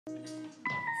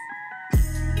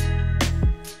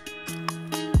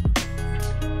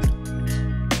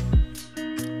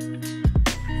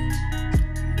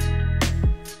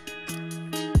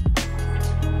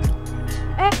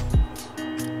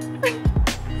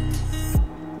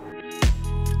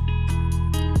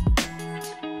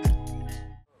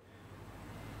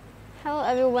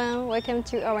welcome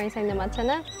to our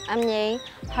insidemyanmarchannel. I'm Nyein.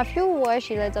 Have you watched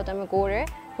Yay Lal Kyauk Tan Pagoda,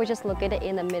 which is located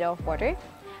in the middle of water?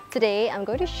 Today, I'm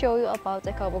going to show you about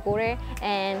the Kyaik Khouk Pagoda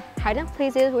and hidden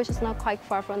places which is not quite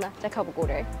far from the Kyaik Khouk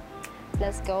Pagoda.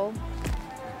 Let's go.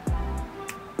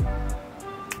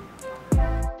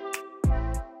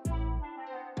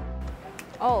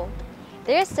 Oh,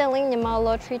 they're selling Myanmar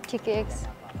lottery tickets.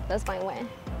 Let's find one.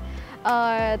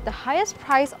 The highest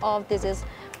price of this is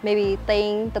maybe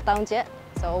the town jet.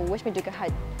 So wish me to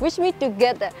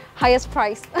get the highest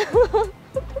price.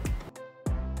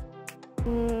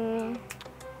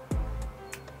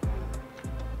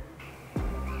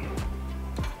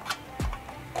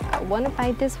 I want to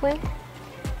buy this one.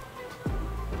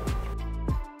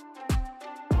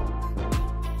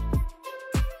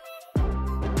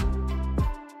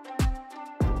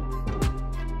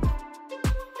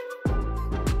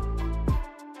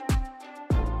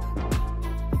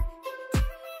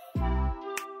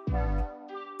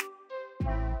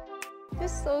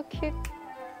 It's so cute.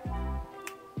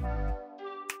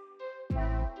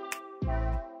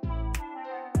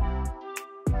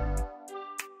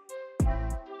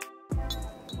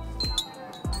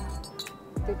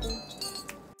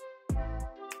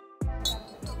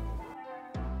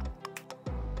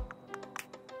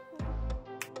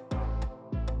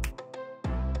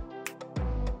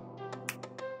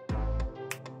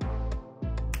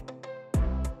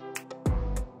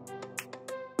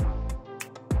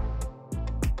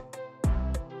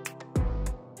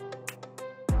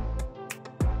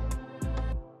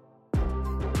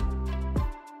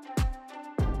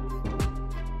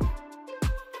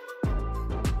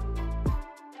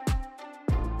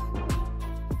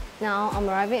 Now I'm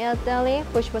arriving at Delhi,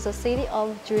 which was a city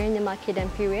of during the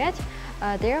Myanmar-Mädchen period.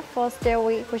 There are 4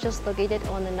 stairways which is located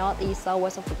on the northeast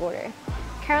southwest of the border.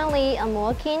 Currently, I'm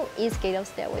walking East Gate of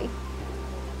Stairway.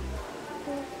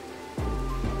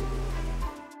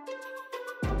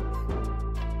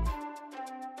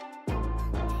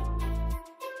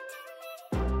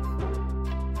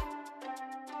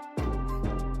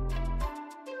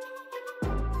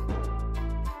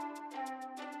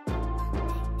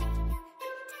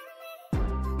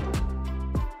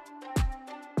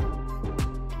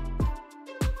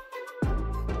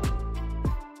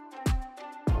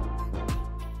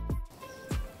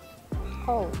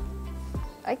 Oh,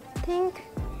 I think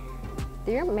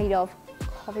they're made of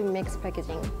coffee mix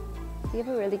packaging. They have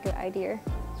a really good idea.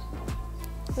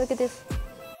 Look at this.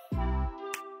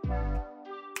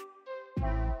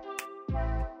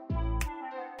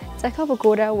 Kyaik Khouk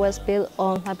Pagoda was built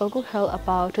on Tropic hill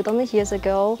about 2,000 years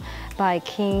ago by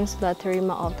King Thanhlyin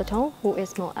of the town, who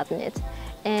is more ethnic.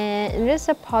 And it is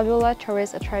a popular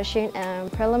tourist attraction and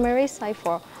preliminary site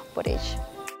for footage.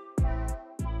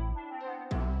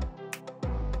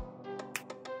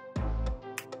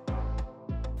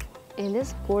 In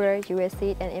this border, you will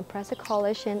see an impressive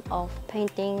collection of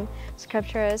paintings,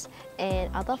 sculptures, and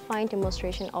other fine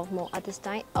demonstration of more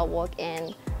artistic artwork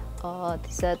and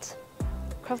desert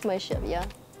craftsmanship. Yeah.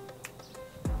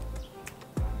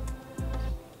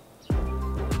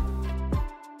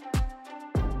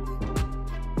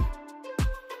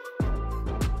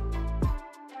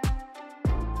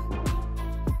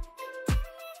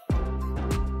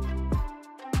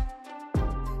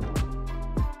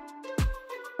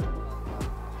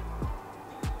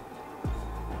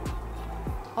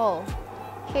 Oh,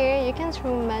 here you can choose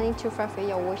many to fulfill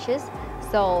your wishes.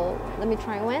 So let me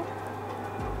try one.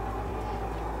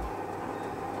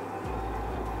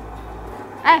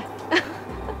 Ah.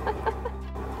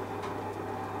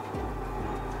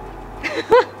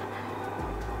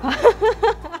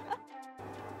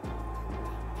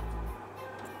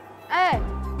 Hey.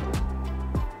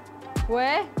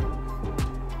 Where?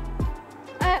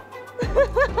 Ah.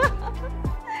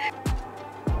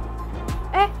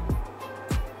 Eh.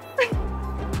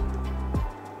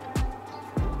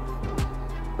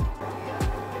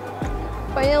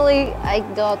 Finally, I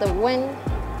got the win.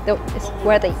 It's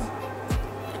worthy.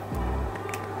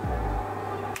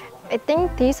 I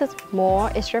think this is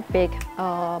more extra big,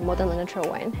 more than the natural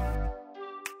one.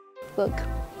 Look.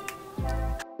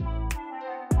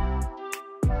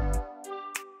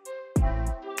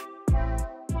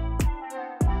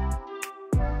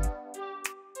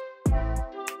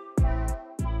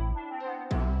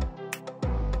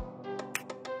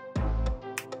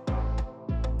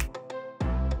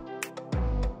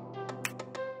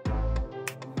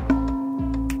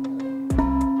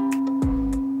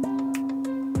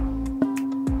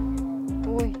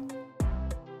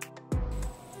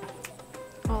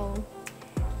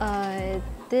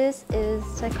 This is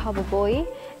Kyaik Khouk Pagoda,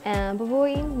 And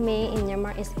baboon made in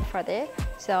Myanmar is farther,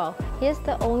 so he is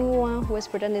the only one who has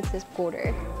presented this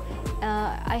pagoda.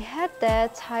 I heard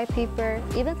that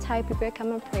even Thai people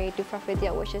come and pray to fulfill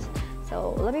their wishes,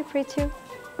 so let me pray too.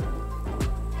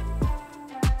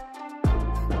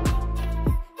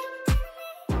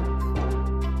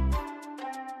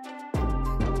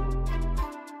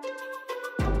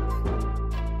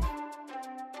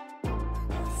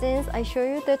 Since I show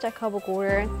you the Kyaik Khauk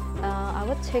Pagoda, I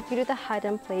will take you to the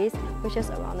hidden place which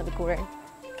is around the pagoda.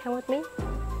 Come with me.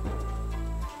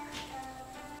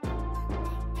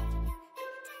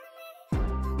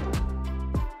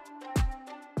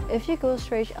 If you go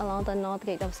straight along the north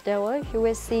gate of stairwell, you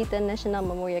will see the National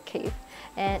Memorial Cave,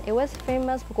 and it was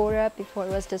famous pagoda before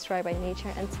it was destroyed by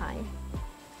nature and time.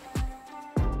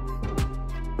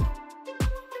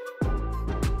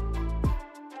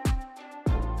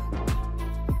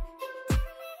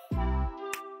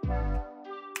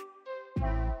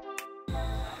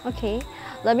 Okay,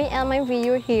 let me end my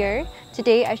video here.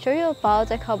 Today I show you about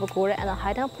the Kyaik Khauk Pagoda and the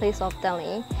hidden place of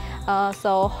Thanhlyin.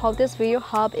 So hope this video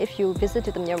helped if you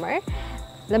visited Myanmar.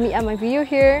 Let me end my video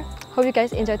here. Hope you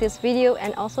guys enjoyed this video,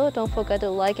 and also don't forget to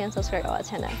like and subscribe our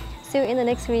channel. See you in the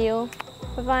next video.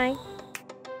 Bye bye.